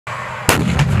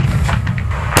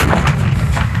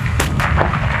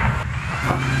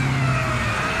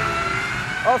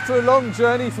After a long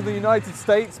journey from the United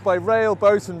States by rail,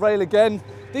 boat and rail again,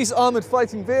 these armoured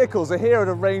fighting vehicles are here at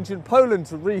a range in Poland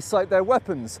to re-sight their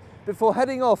weapons before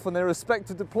heading off on their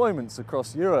respective deployments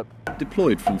across Europe.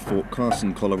 Deployed from Fort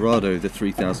Carson, Colorado, the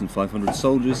 3,500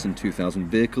 soldiers and 2,000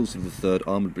 vehicles of the 3rd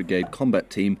Armoured Brigade Combat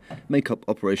Team make up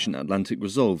Operation Atlantic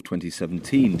Resolve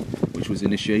 2017, which was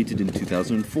initiated in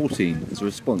 2014 as a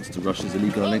response to Russia's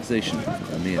illegal annexation of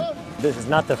Crimea. This is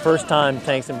not the first time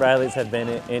tanks and Bradleys have been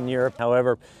in Europe.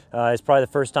 However, it's probably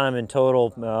the first time in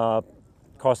total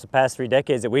across the past 3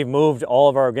 decades that we've moved all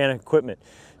of our organic equipment.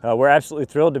 We're absolutely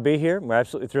thrilled to be here. We're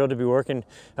absolutely thrilled to be working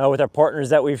with our partners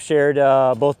that we've shared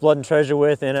both blood and treasure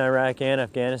with in Iraq and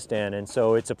Afghanistan. And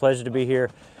so it's a pleasure to be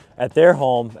here at their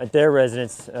home, at their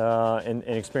residence, and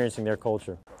experiencing their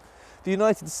culture. The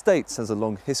United States has a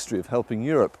long history of helping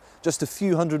Europe. Just a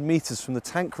few hundred meters from the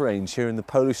tank range here in the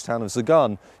Polish town of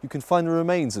Zagan, you can find the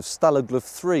remains of Staloglów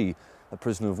 3, a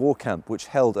prisoner of war camp which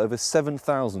held over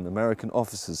 7,000 American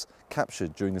officers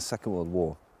captured during the Second World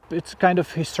War. It's kind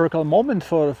of historical moment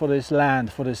for this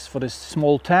land, for this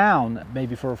small town,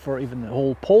 maybe for even the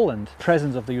whole Poland.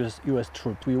 Presence of the US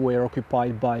troops. We were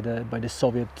occupied by the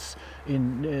Soviets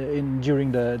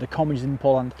during the communism in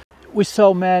Poland. We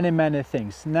saw many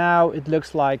things. Now it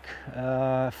looks like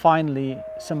finally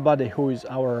somebody who is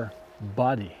our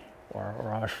buddy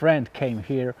or our friend came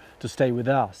here to stay with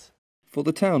us. For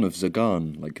the town of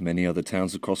Zagan, like many other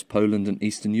towns across Poland and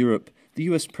Eastern Europe, the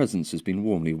US presence has been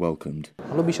warmly welcomed.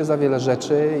 Lubi się za wiele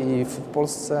rzeczy i w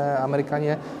Polsce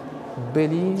Amerykanie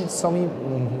są i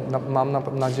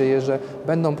mam nadzieję, że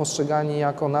będą postrzegani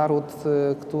jako naród,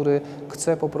 który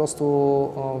chce po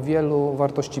prostu wielu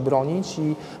wartości bronić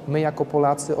i my jako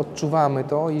Polacy odczuwamy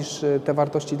to, iż te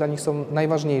wartości dla nich są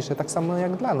najważniejsze, tak samo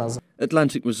jak dla nas.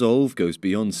 Atlantic Resolve goes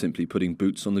beyond simply putting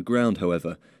boots on the ground,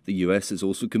 however. The US is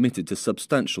also committed to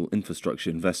substantial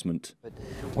infrastructure investment.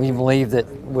 We believe that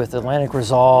with Atlantic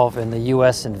Resolve and the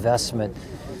US investment,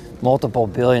 multiple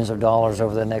billions of dollars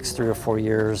over the next 3 or 4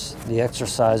 years, the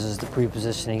exercises, the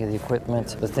pre-positioning of the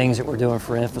equipment, the things that we're doing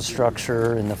for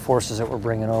infrastructure and the forces that we're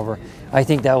bringing over, I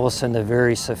think that will send a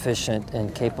very sufficient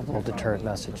and capable deterrent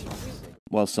message.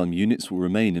 While some units will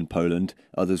remain in Poland,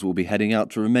 others will be heading out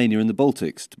to Romania and the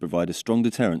Baltics to provide a strong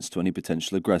deterrence to any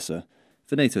potential aggressor.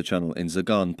 For NATO Channel in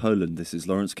Zagan, Poland, this is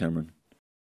Lawrence Cameron.